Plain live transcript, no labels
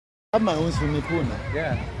I have my own swimming pool now.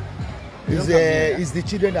 Yeah. It's the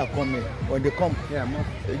children that come here. When they come, Yeah, more.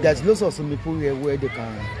 there's lots of swimming pool here where they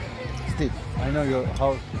can stay. I know your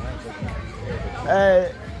house.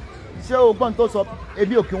 So going to stop.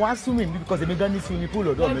 Ebi o kin wá swimming because èmi gan ní swimming pool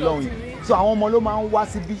ọ̀dọ̀ mi lọ́hùn. So àwọn ọmọ ló máa ń wá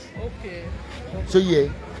síbí. Okay. So yeah.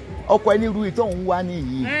 Ọkọ ẹni ru ìtọ́ ń wá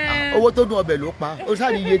níyì. Owó tó dùn ọbẹ̀ ló pa. Ó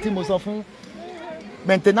ṣáà ní iye tí mo san fún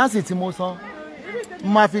maintenance tí mo san.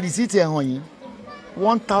 Máa fi receipt ẹ̀ hàn yín.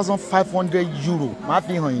 1,500 euro. Máa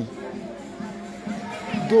fi hàn yín.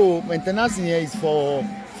 Though maintenance here is for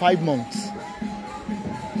 5 months.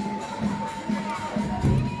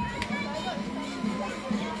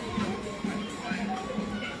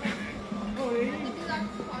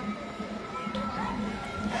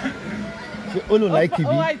 Olo like ibi.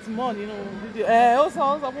 Oh, it's more, you know. Also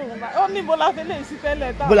ní Bọ́lá Fẹ́lẹ́ sí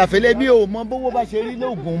tẹ́lẹ̀ ta. Bọ́lá Fẹ́lẹ́ bí o mọ bówó bá ṣe rí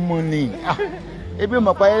lóògùn mọ ni. Ebi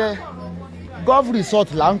mọ̀ pé Golf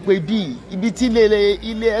Resort là ń pè bí ibi tí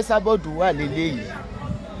ilé Esabod wà lélẹ́yìí.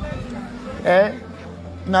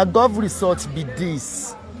 Na Golf Resort be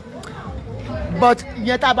this. But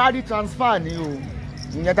ìyẹn tá bá rí transfer ni o.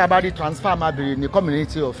 Ìyẹn tá bá rí transfer máa bèrè ní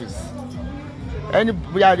community office. Ẹni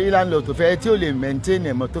bóyá rí landlord tó fẹ́ tí ó lè maintain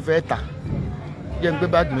ẹ̀mọ́ tó fẹ́ tà. Jẹ́ ń gbé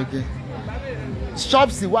báàgì mi kí.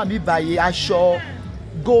 Shops wà mí báyìí aṣọ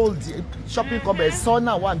gold shopping complex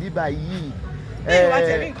sọ́nà wà mí báyìí. Ìwà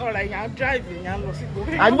tẹ̀lé nǹkan rẹ̀ yàn drive yàn lọ sí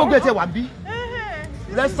gbogbo. Àní gbogbo ẹ̀ tẹ̀ wà bí.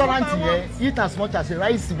 Restaurant yẹn eat as much as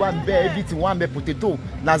rice wà ń bẹ everything wà ń bẹ potato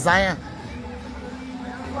lasagna.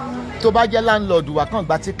 Tó bá jẹ́ landlord wà kàn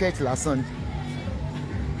gba ticket lásán ni.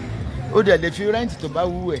 Ó dẹ̀ lè fi rent tó bá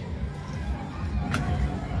wú ẹ̀.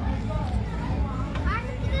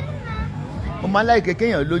 Mo máa láì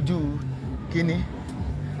kéèyàn lójú kíní.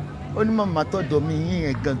 Ó ní màmá tọ́dọ̀ mi yín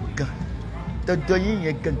yẹn gangan. Tọ́dọ̀ yín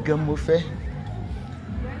yẹn gangan mo fẹ́.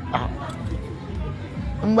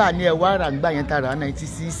 Ngbà ní ẹ wá rà ngbà yẹn tara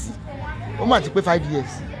 96. Ó mà ti pé 5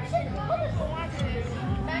 years.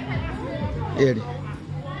 Èrè.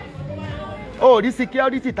 Ó rí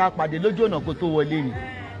security tá a pàdé lójú ọ̀nà kó tó wọlé ni.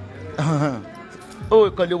 Ó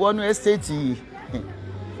kàn lè wọnú estate yìí.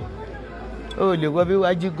 Ó lè wọ bí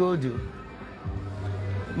wájú góòdù.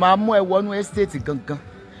 Máa mú ẹ wọnú estate gangan.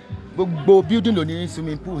 Gbogbo building ló ní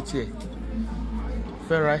swimming pool tiẹ̀.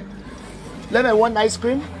 Fair right. Let me one ice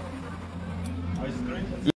cream. Ice cream?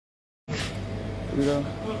 Yeah.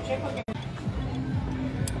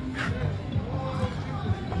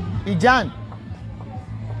 Ijan,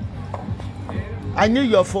 I need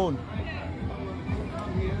your phone.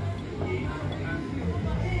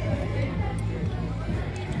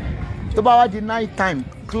 Tó bá wá di night time,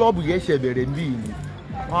 club yẹn ṣe bẹ̀rẹ̀ bí ni.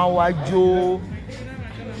 Wọ́n wá jó.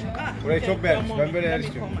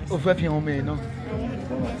 O fẹ́ fi hàn mí náà.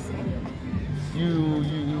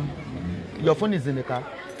 Your phone is in the car.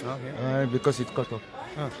 Okay. Because it's cut off.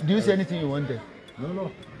 Do you see anything you want there?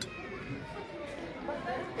 No.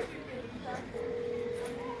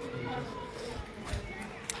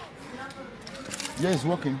 Yeah, it's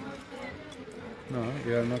working. No,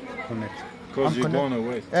 you are not connected. Because you're going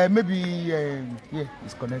away. Maybe, yeah,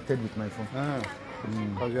 it's connected with my phone.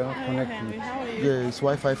 Because you're not connected. Yeah, it's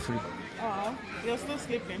Wi-Fi free. Oh, you're still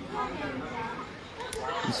sleeping.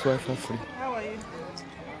 It's Wi-Fi free. How are you?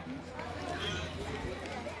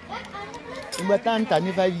 But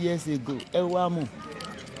 5 years ago, Ewamu.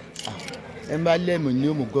 Embalem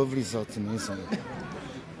new Golf Resort in Nissan.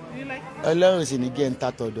 You like it? Ọlọ́run sì ní gẹ́ ń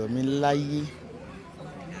tàtọ̀dọ̀ mi láyé.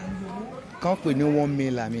 Kàn pè ní 1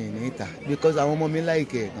 mil àmì níta because àwọn ọmọ mi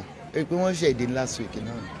like ẹ̀ gan. Pé wọ́n ṣe ìdí last week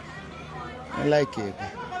náà. Wọ́n like ẹ̀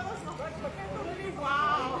gan.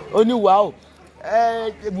 Only wow.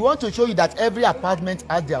 We want to show you that every apartment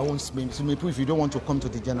has their own swimming pool if you don't want to come to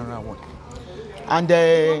the general one. And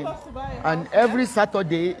every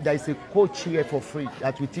Saturday there is a coach here for free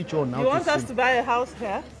that will teach you on how to swim. You want us to buy a house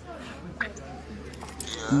here?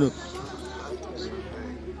 Look.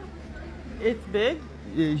 It's big?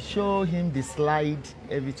 Show him the slide,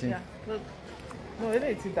 everything. Yeah, look. No, it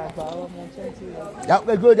ain't that bad.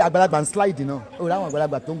 Yeah, go the àgbàlagbà slide náà. Ó ra àwọn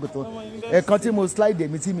àgbàlagbà tó ń gòtò. Ẹ̀kan tí mo slide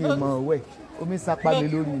èmi tí mi mọ̀ wẹ̀. Omi sapa mi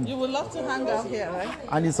lórí mi. You would love to hang out here, right?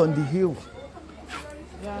 And it's on the hill.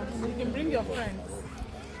 Yeah, so you can bring your friends.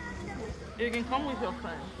 You can come with your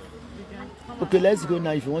friends. You can come Okay, let's go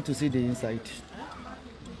now if you want to see the inside.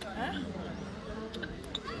 Huh?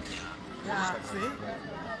 Yeah, see?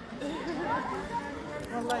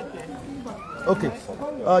 I like it. Okay,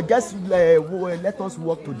 just let us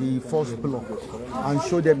walk to the first block and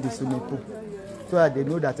show them the swimming pool so that they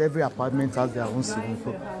know that every apartment has their own swimming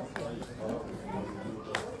pool.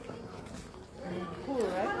 Cool,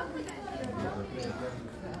 right?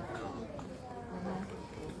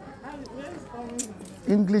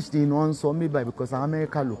 English ni wọ́n sọ mí báyìí because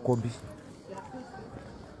America ló kọ́ bí.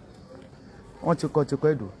 Wọ́n ti kọ́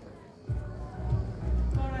ẹ̀dùn.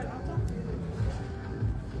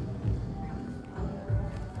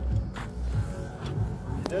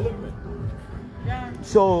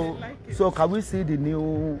 So can we see the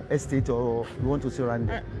new estate or you want to see around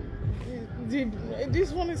there?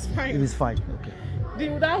 This one is fine. It is fine, okay.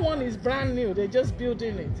 That one is brand new. They're just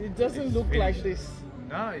building it. It doesn't look like this.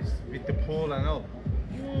 No, it's with the pool and all.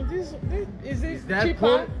 Is it that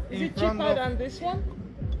pool cheaper? Is in it front cheaper of- than this one?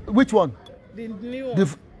 Which one? The new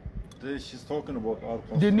one. She's talking about our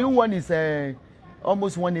The new one is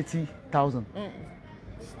almost 180,000.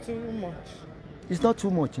 It's too much. It's not too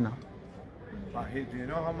much now. Hey, do you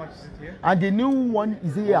know how much is it here? And the new one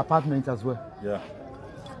is a apartment as well. Yeah.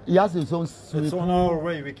 He has his own suite. It's on our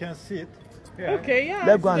way. We can see it. Yeah. Okay, yeah.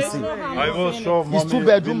 Let's go and there's see. no harm I in will seeing show it. It's mommy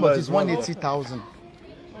 2-bedroom, but villa it's as well. 180,000.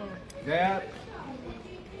 There,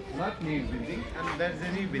 not new building, and there's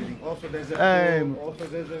a new building. Also, there's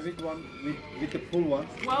a big one with the pool one.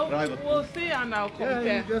 Well, private we'll pool. see and I'll compare.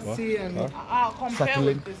 Yeah, you just see and. I'll compare Settling.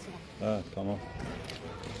 with this one. Come on.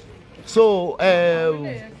 So,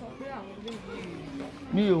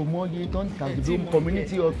 mi ò mọ iye tó ń ta ìdúró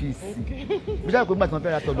community office. Bí sáà pé nígbà tí wọ́n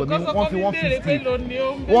fẹ́ ra tọ̀dọ̀ mi, wọ́n fi 150.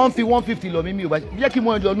 Wọ́n fi 150 lọ mi ò bá. Bí jẹ́ kí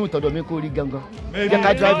wọ́n jọ nú tọ̀dọ̀ mi kó rí gangan. Jẹ́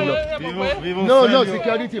ká drive lọ. We will No, send no, you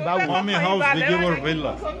security báwo. mommy house, we give her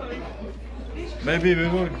villa. Maybe we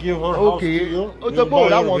will give her house to Okay, you. ó we'll tó pé buy òun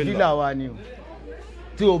your láwọn villa wa ni o.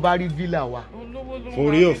 Tí o bá rí villa wa,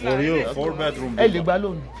 For you, 4-bedroom. ẹ lè gbá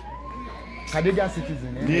lónìí. Canadian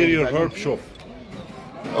citizen. Near your herb shop.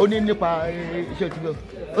 Ó ní nípa iṣẹ́ òtítọ́.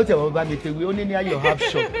 Ó tẹ̀ wọ́n bá mi tewé, ó ní ní ayọ̀ herb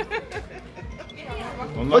shop.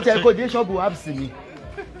 Ó tẹ̀ kó dé ṣọ́ọ̀bù herbs mi.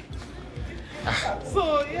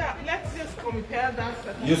 So yeah, let's just compare that.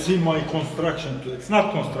 You see my construction too. It's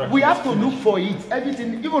not construction. We have to look for it.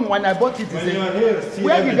 Everything, even when I bought it, When you are here, see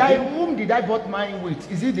whom did I bought mine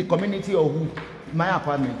with? Is it the community or who? My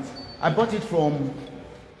apartment. I bought it from.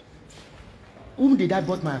 Whom did I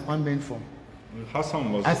bought my apartment from?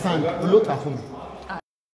 Hassan was. Hassan, Ulotafum.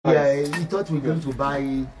 Yeah, he thought we were going to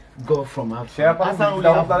buy golf from Hassan. Hassan only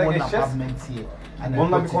have one apartment here. And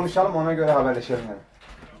Bununla bir I, konuşalım, ona göre haberleşelim.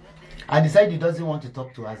 I decided he doesn't want to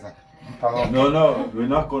talk to Hassan. Tamam. No, we're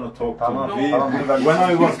not going to talk to Tamam, him. tamam. When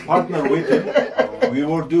I was partner with him, we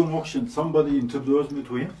were doing auction. Somebody introduced me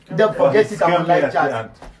to him. Don't forget it, I'm on live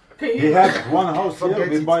chat. He had one house here, Forget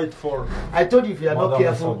we it. buy it for. I told you if you are not Madam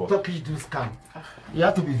careful, Esabod. Turkish do scam. You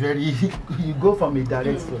have to be very. You go from a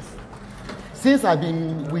direct source. Since I've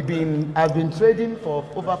been trading for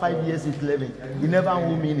over 5 years with Levin. He never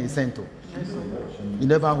owned me in a center. He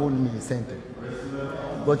never owned me in a center.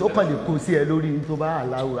 But open the kò sí ẹ lórí tó bá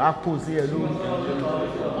àláwò á kò sí ẹ lórí.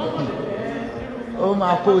 Ó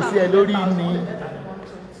máa kò sí ẹ lórí ni.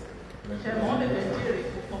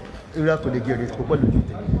 Irú kò lè gèrè púpọ̀ lójú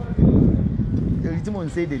tèmi. Èyí tí mò ń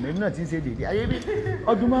ṣe èdè èmi náà ti ń ṣe èdè. Ayé bí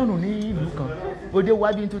ọdún márùn-ún ní ìlú kan. Ó dé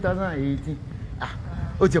wá bí 2018.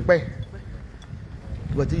 Ó ti pẹ́.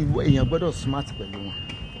 But èèyàn gbọ́dọ̀ smart pẹ̀lú wọn.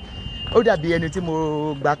 Ó dàbí ẹni tí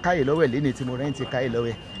mo gba káyè lọ́wọ́ ẹ̀ léni tí mo rẹ́ǹtì káyè lọ́wọ́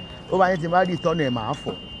ẹ̀. Ó bá yẹn ti máa rí ìtọ́nà ẹ̀ máa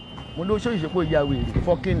fọ̀. Mo ló ṣó ìṣepò ìyàwó èrè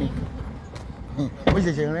fọ́kínni. Mo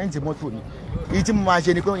ṣẹ̀ṣẹ̀ rẹ́ǹtì mọ́tò ni. Èyí tí mo máa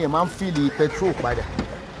ṣe ni pé yẹn máa ń fìlì petrol padà.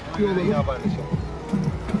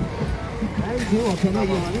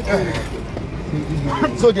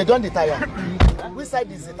 So they done the tire. Which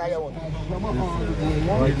side is the tire one?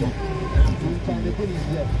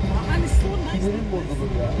 And it's so nice.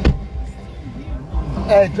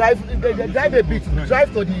 Drive a bit.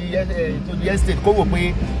 Drive to the estate. Kó wò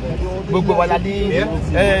pé gbogbo wa la ní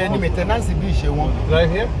maintenance bí ìṣe wọn.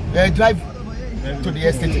 Drive here? Drive to the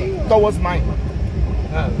estate towards mine.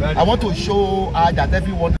 I want to show her that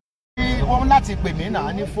everyone. Wọ́n láti pè mí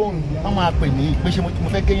náà ní fóònù. Wọ́n máa pè mí pé ṣé mo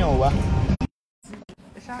fẹ́ kéèyàn wá.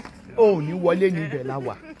 Ó ní wọlé ní ibẹ̀ la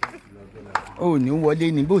wà. Ó ní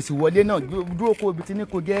wọlé ní bó sì wọlé náà dúró kó ibi tí ní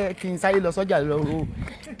kò jẹ́ kí n sáré lọ sọ́jà lọ ro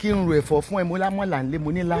kí n ro ẹ̀fọ́ fún ẹ mo lámọ̀là ńlé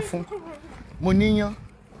mo ní lá fún mo níyàn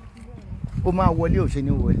ó máa wọlé ò ṣe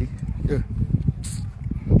ní wọlé ò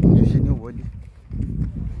ṣe ní wọlé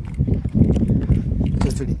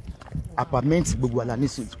tòtòrí apartment gbogbo àlà ní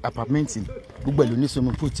apartment gbogbo ẹ̀ ló ní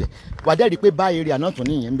swimming pool tẹ̀ wà á dẹ́rìí pé bá area náà tún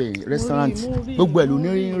níyẹn ń bẹ̀ restaurant gbogbo ẹ̀ ló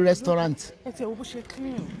ní restaurant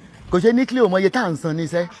kò ṣe ní clear ọmọ iye tá à ń san ní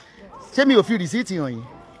sẹ́ ṣé mi ò fi rìsíìtì hàn yín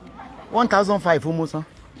 1,500 fún mo san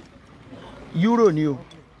euro ni o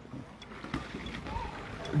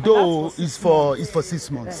though it's for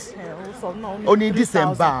 6 months only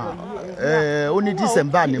December only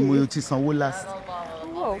December ni mo ti sanwó last.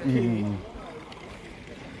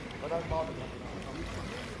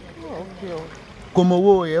 bill. Kò mọ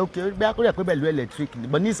owó ẹ̀ okay bí akọ́rẹ́ pé pẹ̀lú electric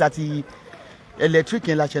but ní ìsàtì electric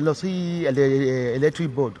yẹn la ṣe lọ sí electric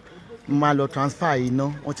board máa lọ transfer iná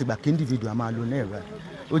wọ́n ti gbà kí individual máa lo náírà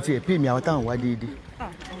ó ti ẹ̀ pè mí àwọn táwọn wá déédéé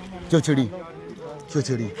tí ó ti rí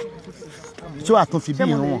tí ó àtúnfi bí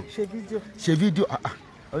ìran wọn ṣe fídíò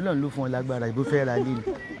Ọlọ́run ló fún ọ lágbára ìbò fẹ́ ra lé ni.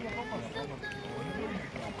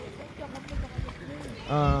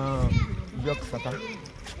 York Sata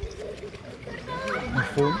my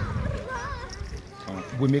phone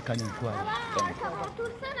we make an inquiry.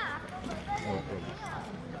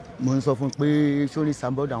 Mo ń sọ fún pé sórí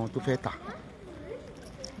sambod àwọn tó fẹ́ tà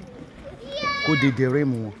kó dédé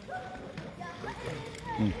rémù wọn.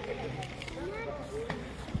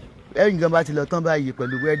 Ẹ̀yìn gan bá ti lọ tán báyìí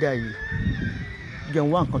pẹ̀lú wẹ́dà yìí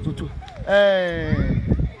jẹun wá nǹkan tútù.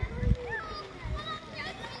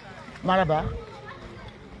 Maraba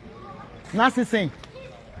nasi sing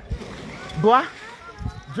boa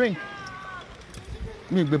drink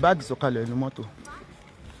mi gbé báàgì sọ̀kalẹ̀ ẹnu mọ́tò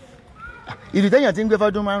ìrìtẹ́yàn tí ń gbé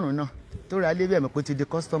fọ́dún márùn-ún náà tó ra lé bẹ́ẹ̀ mọ̀ pé ti di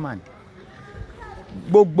customer ni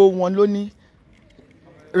gbogbo wọn ló ní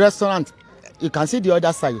restaurant you can see the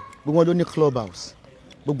other side gbogbo wọn ló ní club house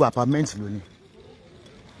gbogbo apartment ló ní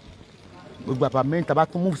gbogbo apartment tàbá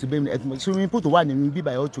tún move sí bẹ́ẹ̀ swimming pool tó wà nínú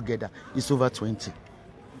bíbá all together is over 20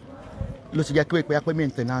 ló ti jẹ́ pé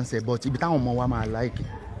maintenance ẹ̀ but ibi táwọn ọmọ wa máa like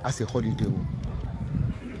as a holiday o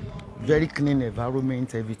very clean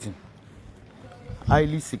environment everything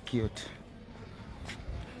highly secured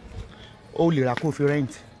ó lè ra kó fi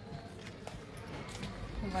rent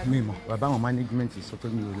mi mọ̀ bàbá àwọn management sọ pé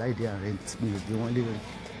mi ò láìdí à rent mi ò gbé wọn lé rẹ̀.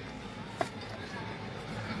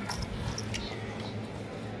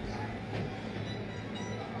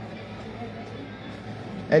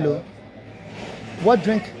 Hello, what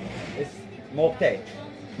drink? It's mocktail.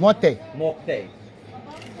 Mocktail. Mocktail.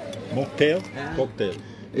 Mocktail? Cocktail.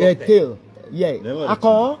 Yeah, tail. Yeah. Never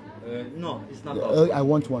Alcohol? No, it's not. I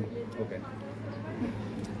want one. Okay.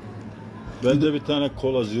 Ben de bir tane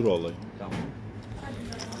kola zero alayım. Tamam.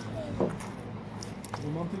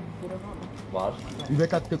 Var. You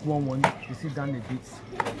better take one. You sit down a bit.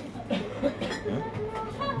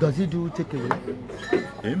 Does he do takeaway?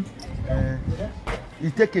 Him? You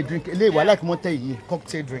take a drink. I like mocktail,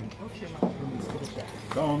 cocktail drink.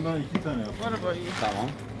 Tamam ben 2 tane yapayım. What about you? Tamam.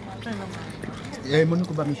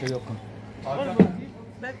 Moniko ba mi ṣe yọkan.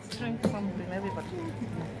 Let's drink something, everybody.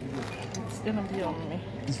 It's gonna be on me.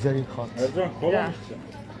 It's very hot. Ercan kola Yeah. mı içeceksin?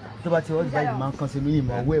 Tó bá ti wọ́n báyìí máa ń kan sí mi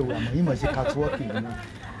ìmọ̀ ọwọ́ ẹ̀wọ̀ àmọ́ ìmọ̀ ṣe catwalk yìí.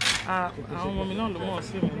 Àwọn ọmọ mi náà ló mọ̀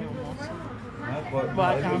sí mi ní ọmọ sí. But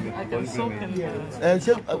I can soak in the...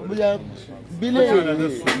 Ṣé bóyá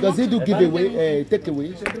Bílẹ̀ does he do give away, take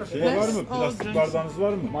away? Şey var mı? Plastik bardağınız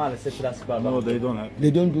var mı? Maalesef plastik bardak. No, they don't have.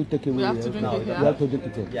 They don't do take away. We have to drink it We here. have to drink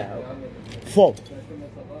it here. Yeah. 4.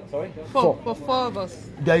 Sorry? For four of us.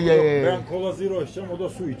 Ben kola zero içeceğim, o da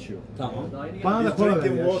su içiyor. Tamam. Bana da kola ver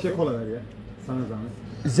Drinking ya. water. Şişe kola ver ya. Sana zahmet.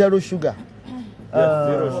 Zero sugar. Yes,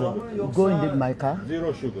 zero sugar. Go in my car,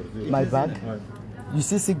 Zero sugar. Zero. my bag. You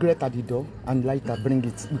see cigarette at the door and lighter, bring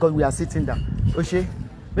it because we are sitting down. Oshe,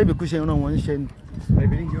 maybe kushe you know one shame. I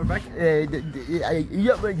bring your bag.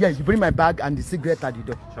 Yeah, you bring my bag and the cigarette at the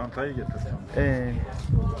door. Çantayı getir. Uh,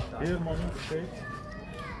 Here, mommy, şey.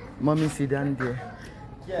 Mommy sit down there.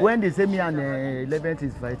 When they say me and 11th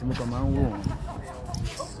is fight, me come and wo.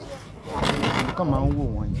 Come and wo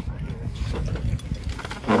one.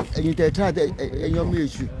 Ẹ̀yin tẹ́ try ẹ̀yin ọmọ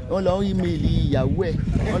èṣù wọ́n lọ ń email ìyàwó ẹ̀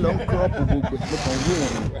wọ́n lọ ń crop gbogbo ẹ̀ lọ́kàn wó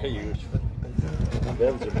wọn.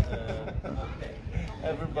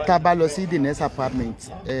 Tá a bá lọ sí the next apartment.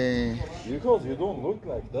 Because you don't look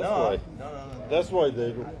like that's why. That's why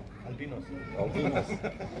they look. Albinos.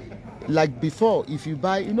 Like before, if you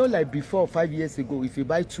buy, like before 5 years ago, if you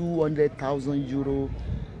buy 200,000 euro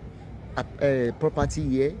property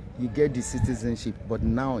here, you get the citizenship. But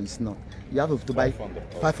now it's not. You have to buy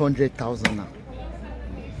 500,000 now.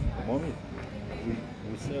 Mommy,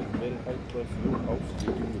 we sell very high price your house.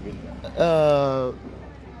 You give me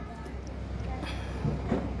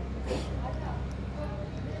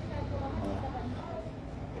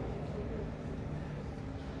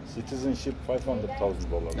citizenship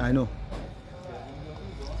 $500,000. I know.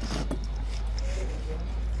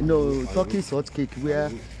 Turkey is hot cake.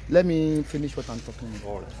 Let me finish what I'm talking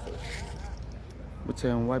about. But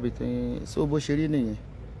why between so bó ṣe rí nìyẹn.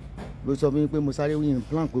 Bó sọ fún mi pé mo sáré win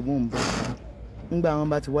plan pé mo ń bọ̀. Nígbà wọn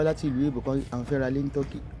bá ti wá láti ìlú Èbó kan àwọn fẹ́ ra lé ní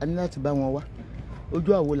Turkey. A ní láti bá wọn wá.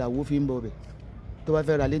 Ojú àwo làwo fi ń bọ̀ bẹ̀. Tó bá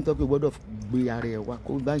fẹ́ ra lé ní Turkey gbọ́dọ̀ gbé ara ẹ̀ wá.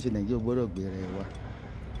 Kó bá ń ṣe Nàìjíríà gbọ́dọ̀ gbé ara ẹ̀ wá.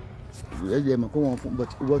 Ẹ mọ̀ kó wọn fún but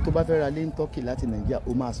ìwọ tó bá fẹ́ ra lé ní Turkey láti Nàìjíríà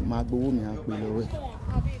ó máa gbowó mi à ń pè lọ́wọ́ ẹ̀.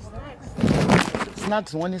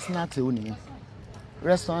 snacks wọ́n ní snacks ò ní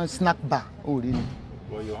restaurant snack bar ò rí ni.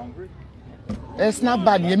 Were you hungry? Snack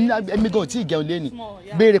bar ni èmi gan tí ìjẹun lé ni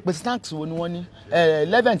béèrè pé snacks wo ni wọ́n ní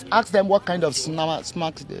 11th ask them what kind of snacks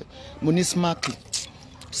mo ní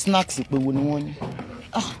snacks pé wo ni wọ́n ní.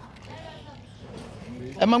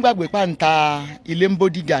 Ẹ má gbàgbé pàǹtà ilé ń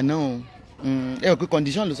bódìgà náà ẹ ò pé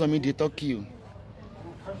condition ló sọ mí di Turkey o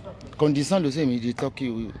condition ló sọ mí di Turkey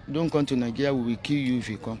o don't come to Nigeria we will kill you if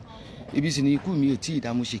you come ibi sì ni ikú mi ò tí ì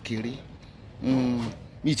dá mo ṣe kéré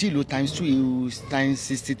mi tí ì lo times 2 times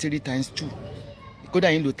 63 times 2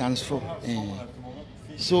 kódà yín lo times 4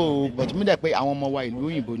 so but mi dẹ̀ pé àwọn ọmọ wa ìlú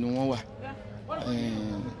òyìnbó ni wọ́n wà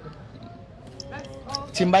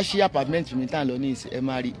tí n bá ṣí apartment mi tán lọ ní ẹ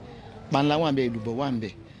máa rí panla wà ń bẹ ìlúbọ wà ń bẹ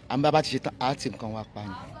àmì bàbá ti ṣe tán àti nǹkan wa pa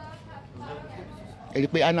ni ẹ rí i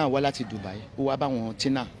pé Anna wá láti Dubai ó wá báwọn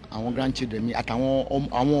Tina àwọn grandchildren mi àtàwọn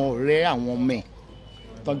àwọn ọ̀rẹ́ àwọn ọmọ ẹ̀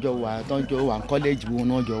tọ́jọ́ wà ní college wo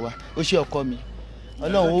náà jọ wá ó ṣe ọkọ mi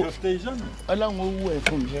Ọlọ́run ó wú ẹ̀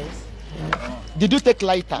fún mi. Did you take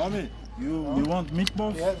lighter? Mommy, you want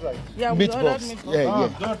meatballs? Yeah, we Meatballs. ordered meatballs. Yeah.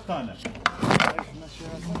 4 tane.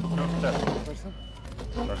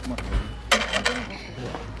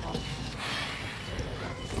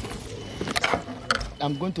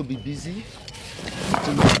 I'm going to be busy.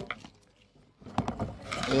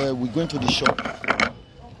 We're going to the shop.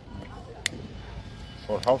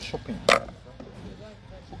 For house shopping.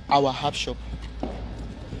 Our half shop.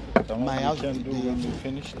 My We house. can do when we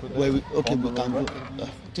finish today. Where we On the can way go. back.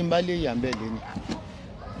 Timbale Yambele.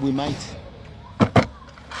 We might.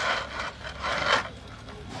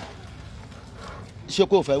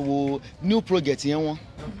 Shoko fẹ́ wo new project yẹn wọ́n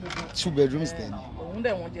 2 bedrooms then. Òun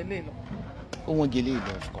dẹ̀ wọ́n jẹ lé lọ. Ó wọ́n gele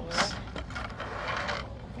ìlọ of course.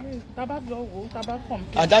 Tábà lọ wò tábà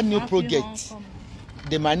compare. And that new project,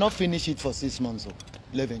 they might not finish it for 6 months or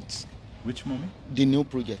 11th. Which mommy? The new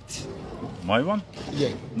project. My one? Yeah.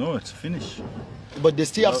 No, it's finished. But they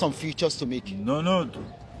still have some features to make. No.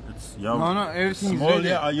 It's No, everything is small. ready.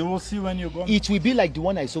 Yeah, you will see when you go. It will be like the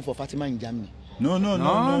one I saw for Fatima in Germany. No.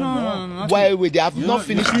 Why they have You not know,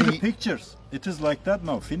 finished you see the the pictures. It is like that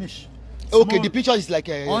now. Finish. Okay, Small. the picture is like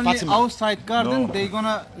Only Fatima. outside garden, No. they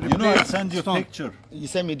gonna You know, I replace send you a stone. picture. You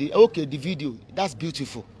send me the the video. That's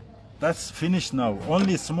beautiful. That's finished now.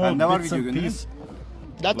 Only small And that bits video and game, pieces.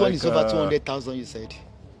 That one Like, is over 200,000. You said.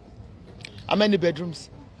 How many bedrooms?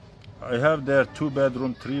 I have there 2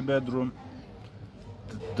 bedroom, 3 bedroom.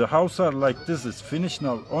 The house are like this. It's finished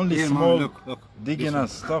now. Only Here, small Mom, look. digging and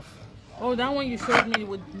stuff. Oh, that one you showed me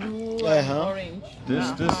with blue and Uh-huh. orange.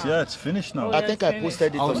 This, yeah, it's finished now. Oh, I yeah, think it's I finished.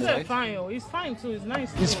 posted it on It's the. fine. Oh, it's fine too. It's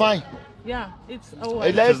nice. It's too. fine. Yeah, it's.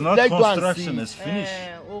 Let's It's not go and construction. see. It's finished.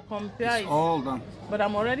 We'll compare it. All done. But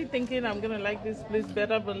I'm already thinking I'm gonna like this place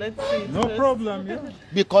better. But let's see. No first. problem. Yeah.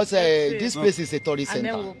 Because Let's see. this place is a tourist And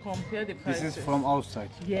then center. we'll compare the This prices. is from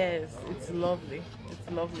outside. Yes, it's lovely.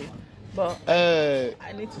 It's lovely. But Uh,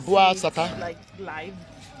 I need to Boa see it, Sata. like live.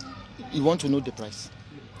 You want to know the price?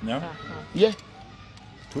 Yeah. Yeah,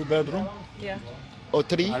 2 bedroom. Yeah. or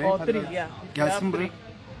 3? Or 3. Yeah. Gelsin Yeah, buraya. 3.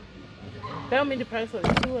 Tell me the price of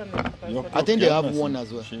the 2 and the price Yok, of I the think they have gelmesin. one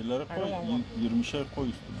as well. Şeyleri I koy, don't want one. 20'şer koy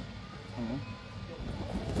üstüne.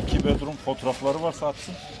 2 bedroom fotoğrafları varsa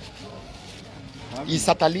atsın. Is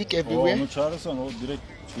satellite O everywhere? onu çağırırsan o direkt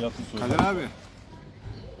fiyatı söyler. Kadir abi.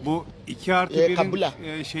 Bu 2+1'in Kabula.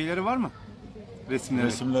 Şeyleri var mı? Resimleri.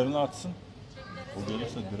 Resimlerini atsın. O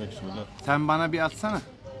gelirse direkt söyler. Sen bana bir atsana.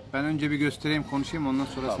 Ben önce bir göstereyim, konuşayım, ondan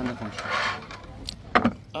sonra seninle konuşalım.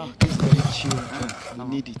 Ah, this is very chill.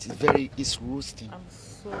 We need it. It's roasting. I'm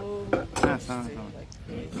so Ha, tamam.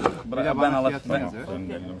 Bir de bana fiyatını yaz. evet. Senin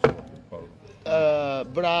eline sağlık.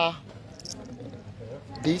 Pardon. Bra,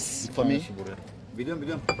 this for me. Tanesi buraya.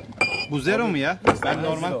 Biliyorum. Bu zero mu ya? Ben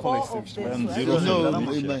normal kola istemiştim. Ben No, zero söyledim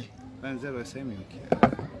ama şey. Ben zero sevmiyorum ki.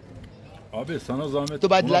 Abi sana zahmet. tó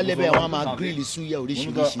bá di Buna lálẹ́ bu bẹ́ẹ̀ zor- wọ́n á máa grill suya Bunu da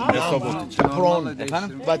oríṣiríṣi. Esabod. Prawn. Normalle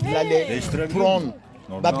değiştirin. Tó bá di lálẹ́ Değiştirebilir prawn, miyim?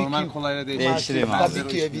 Normal barbecue, kolayla değiştireyim abi.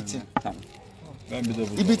 barbecue everything. Ben bir de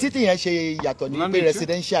bu. Ibi títì yẹn ṣe yàtọ̀ ní Bunlar pé ne içiyor?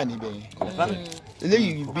 residential níbẹ̀ yẹn.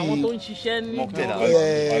 Eléyìí àwọn tó bíi ń ṣiṣẹ́ ní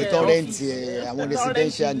tọ́rẹ́ǹtì àwọn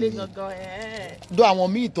residential ilé ni. gangan Though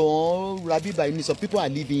àwọn míì tó ń ra bíbá yìí ni some people are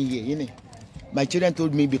living here yìí ni. My children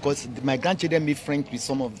told me because my grandchildren made friends with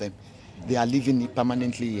some of them. They are living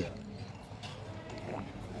permanently here.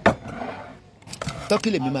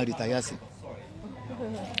 Turkey lèmi máa retire sí.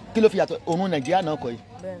 Kí ló fi yàtọ̀ òun Nàìjíríà náà kọ yìí?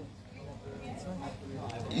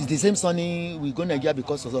 It's the same sunny. We go Nigeria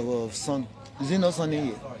because of sun. Is it not sunny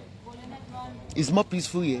here? It's more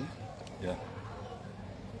peaceful here. Yeah.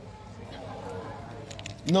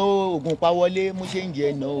 No, ogun pa wọlé mo ṣe ń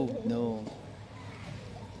jẹ no.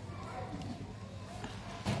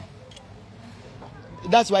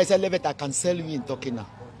 That's why I said, Levet, I can sell you in Turkey now.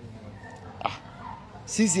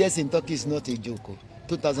 6 years in Turkey is not a joke.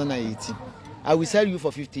 2018. I will sell you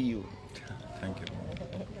for 50 euro. Thank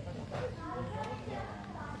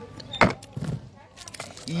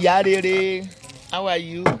you. Yarere, how are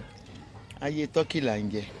you? Are you Turkey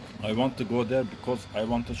language? I want to go there because I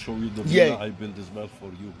want to show you the villa I built as well for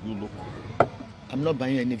you. You look. I'm not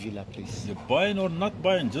buying any villa, please. You're buying or not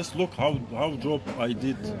buying, just look how job I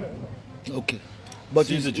did. Okay. But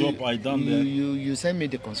see the job I done there. You send me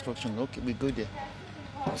the construction. Okay, we go there.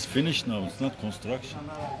 It's finished now. It's not construction.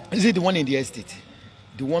 Is it the one in the estate?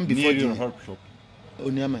 The one before near your herb shop. Oh,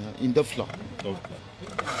 in the floor.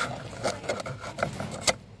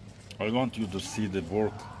 I want you to see the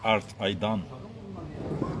work, art I done.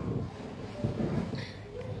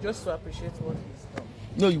 Just to appreciate what he's done.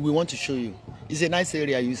 No, we want to show you. It's a nice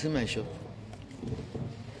area. You see my shop.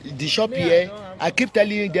 The shop here, I keep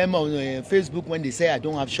telling them on Facebook when they say I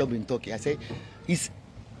don't have shop in Turkey. I say, it's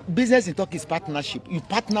business in Turkey is partnership. You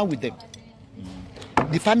partner with them.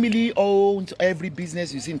 The family owns every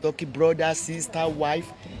business you see in Turkey, brother, sister,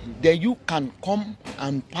 wife. Then you can come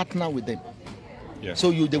and partner with them. Yeah.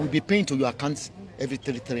 So they will be paying to your accounts every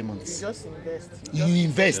 3 months. You just invest. You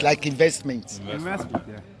invest like investment. Investment,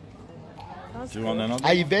 yeah. Do you want another?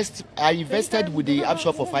 I invested with the app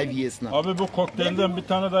shop for 5 years now. Abi bu kokteylden bir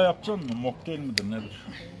tane daha yapacaksın mı? Mocktail midir nedir?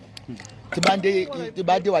 Tí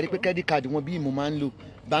bá dé wà rí pé credit card wọn bí mo máa ń lò,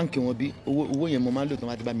 báńkì wọn bí owó yẹn mo máa ń lò tí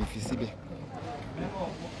wọ́n ti bá mi fi síbẹ̀.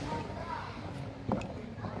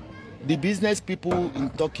 The business people in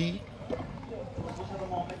Turkey,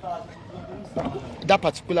 that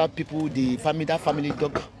particular people, that family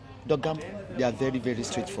dogam, they are very, very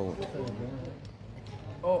straightforward.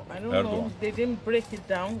 Oh, I don't know. They didn't break it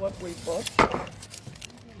down what we bought.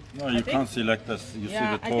 No, you can't see like this. You see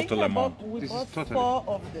the total amount. We bought 4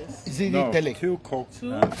 of this. Is it No, tele? 2 Coke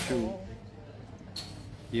and 2.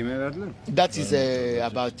 Yemeğe verdiler mi? That is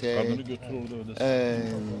about Kadını götür orada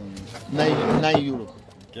ödesin. 9 euro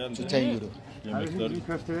to 10 euro. Yemekler. Bugün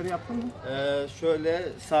köfteleri yaptın mı? Şöyle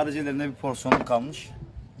sadece ellerinde bir porsiyonluk kalmış.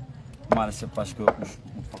 Maalesef başka yokmuş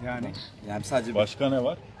mutfakta. Yani sadece Başka ne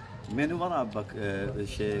var? menü var abi bak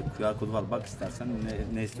QR kodu var bak istersen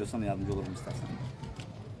ne istiyorsan yardımcı olurum istersen.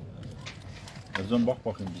 Ercan bak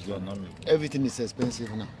bakayım biz anlamıyoruz. Everything is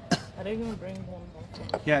expensive now. Are they going to bring one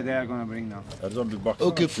more? Yeah, they are gonna bring now. Ercan bir baksana.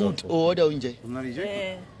 Okay, food o order oúnjẹ. Bunlar yiyecek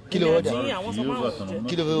mi? Kilo order. Meatballs.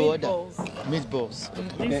 Kilo order. Meatballs.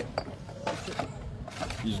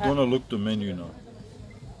 He's gonna look the menu now.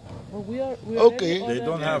 But we are Okay. They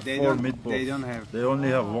don't have They 4 don't- meatballs. they don't have. They only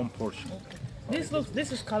have 1 portion.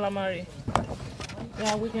 This is calamari.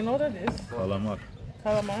 Yeah, we can order this. Kalamar.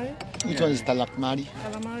 Calamari. Which one is calamari?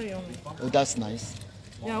 Calamari only. Oh, that's nice.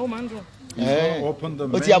 Yeah, mango. He's gonna open the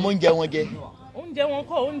Ó ti àmọ́ menu. oúnjẹ wọn jẹ. Oúnjẹ wọn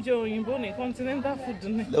kọ́ oúnjẹ òyìnbó ni continental food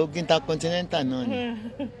ni. Intercontinental náà ni.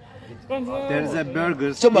 There is a burger.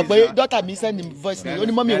 Ṣé o mọ̀ pé dọ́tà mi send him voice ni? Ó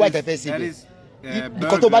ní mọ́mí wà ìfẹ́fẹ́ sí ibẹ̀.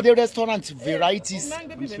 Nǹkan tó bá dé restaurant varieties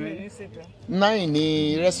 9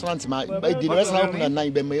 ni restaurant ma the restaurant open at 9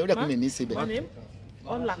 ibẹ̀ mọ̀ ó dẹ̀ kún mi ní síbẹ̀.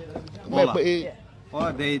 Ọlá. Mọ̀ pé Oh,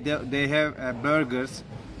 they have burgers,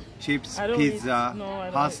 chips, I don't pizza, eat- no, I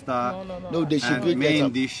don't pasta, eat- no they should and break that main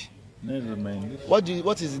up. dish, Ne the main dish?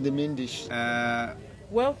 What is in the main dish?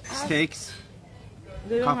 Well, steaks.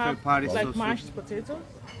 they don't Cafe have Paris like also. mashed potatoes.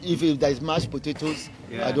 If there is mashed potatoes,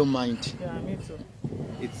 Yeah. I don't mind. Yeah, me too.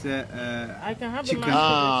 It's I can have Chicken. the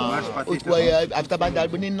mashed Mashed potatoes. potatoes. Ó after bá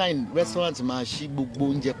dàgbé ní 9 restaurant máa ṣí gbogbo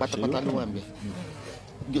oúnjẹ pátápátá ló wà ńbẹ̀.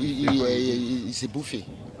 It's a buffet.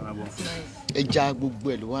 Ẹja gbogbo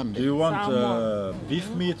ẹ̀ ló wà Do ńbẹ̀. you want Salmon. beef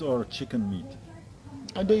meat or chicken meat?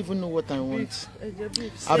 I don't even know what I want.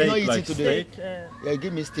 Beef. I've not Steak, eaten like today. steak? Yeah,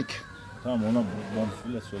 give me steak. Tamam ona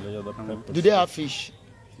bonfile söyle ya da pepper. Do they have fish?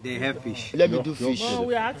 They have fish. Let me Yok, do yok. fish. Well,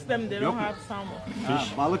 we asked them, they don't Yok. have salmon.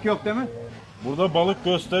 Balık yok değil mi? Burada balık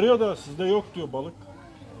gösteriyor da sizde yok diyor balık.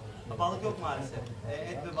 Balık yok maalesef.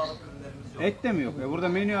 Et ve balık ürünlerimiz yok. Et de mi yok? Burada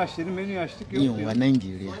menü aç dedim, menü açtık yok Ìyẹn diyor. wà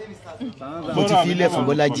Nàìjíríà. Sana da Mo ti Bọ́lá fi mi ilẹ̀ ló fún wà.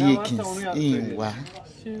 Bọ́lájí Bọ́lá Akins. wá sá, Ìyẹn wà.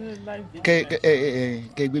 She like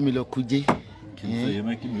Kẹ gbé mi lọ Kújé. Kimse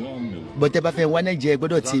yemek yemiyor almıyor. Bọ́tẹ́ bá fẹ́ wá Nàìjíríà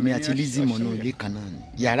gbọ́dọ̀ tì mí àti Lizzy mọ̀nà ilé kan náà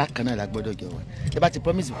ni. Yàrá kan náà la gbọ́dọ̀ jọ wà. Ẹ bá ti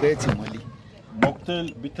promise pé ẹ tì wọ́n lé.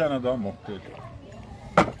 Mocktail bir tane daha mocktail.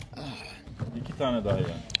 2 tane daha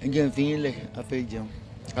yani. Ẹ jẹ́ n fi yín lẹ̀, a fẹ́ jẹun.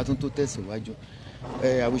 Ká tún tó tẹ̀síwájú.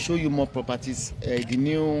 I will show you more properties. The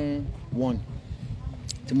new one.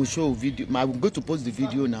 Tí mo show video. I'm going to post the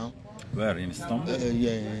video now. Where in Istanbul?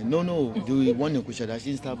 Yeah, no, the one in Kushada,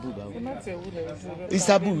 Istanbul. not a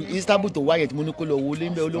wood. Istanbul to Wyatt, Monokolo,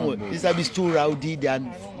 Wolimbe, Istanbul is too rowdy, the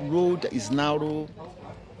road is narrow.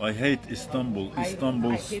 I hate Istanbul.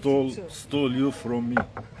 Istanbul I hate it stole too. stole you from me.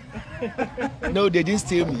 No, they didn't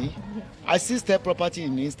steal me. I still sell property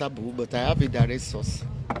in Istanbul, but I have a direct source.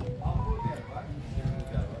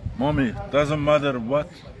 Mommy, doesn't matter what,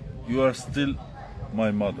 you are still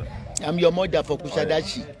my mother. I'm your mother for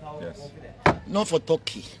Kushadachi, Yes. not for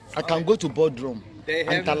Turkey. I can go to boardroom. They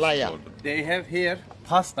have- Antalya. They have here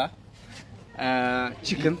pasta,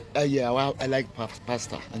 chicken. Yeah, well, I like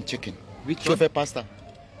pasta and chicken. Which Chauffeur pasta.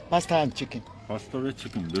 Pasta and chicken. Pasta ve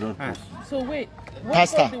chicken, birer portion. So wait, what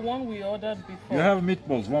Pasta. was the one we ordered before? You have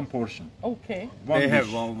meatballs, one portion. Okay. One They have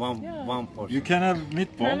dish. Yeah. one portion. You can have Can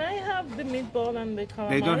meatball. I have the meatball and the calamari?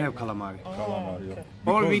 They don't have calamari. Oh, Calamari, okay.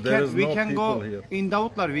 Or we Because there is can no go people here. in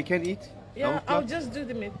Davutlar. We can eat. Yeah, Davutlar. I'll just do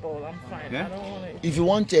the meatball. I'm fine. Yeah? I don't want to. If you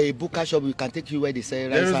want a buka shop, we can take you where they sell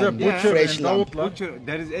There rice is a and butcher fresh in lamb. Davutlar. Butcher,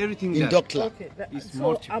 there is everything In there. Dokla. Okay, It's so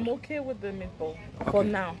more cheaper. I'm okay with the meatball for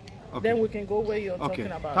now. Okay. Then we can go where you're Okay. talking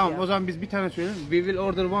about. Tamam yeah. o zaman biz bir tane söyleyelim. We will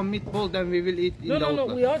order one meatball then we will eat in No,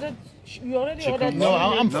 Davutlar. we ordered. We already ordered. No,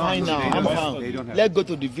 I'm meatballs. fine no, now. they I'm don't have- they fine. don't have. Let's go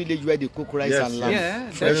to the village where they cook rice Yes, and lamb. Yeah,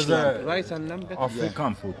 There Fresh is lamb. a rice and lamb. better.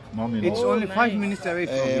 African food. Mommy, It's no. only nice. 5 minutes away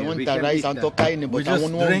from here. Want We the can rice eat and there. tokai, We but I just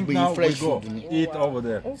want drink to now, be we fresh go. food. Eat over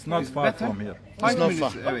there. It's not It's far better. from here. 5 not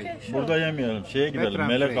minutes far. away. Okay, sure. Burada yemeyelim, şeye gidelim, Better and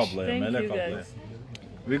Melek fresh. ablaya, Thank Melek you, ablaya. guys.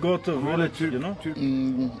 We go to village, you know.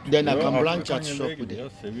 Then I Ya, can branch Afrikan at shop yemeğe with gidiyor,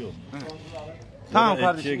 it. seviyorum. Tamam Etçiye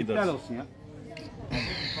kardeşim gideriz. iptal olsun ya.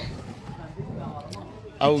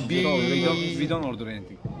 I will We be. don't order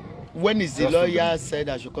anything. When is the lawyer said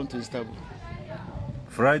I should come to Istanbul?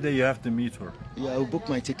 Friday you have to meet her. Yeah, I will book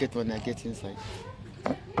my ticket when I get inside.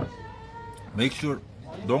 Make sure,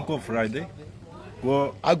 don't go Friday.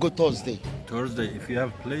 Go I go Thursday. Thursday. If you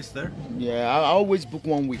have place there, Yeah, I always book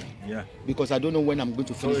 1 week yeah. because I don't know when I'm going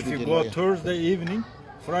to So finish if with you the go lawyer. Thursday evening,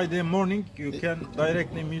 Friday morning, you can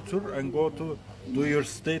directly meet her and go to do your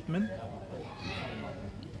statement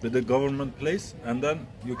with the government place, and then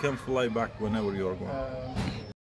you can fly back whenever you're going.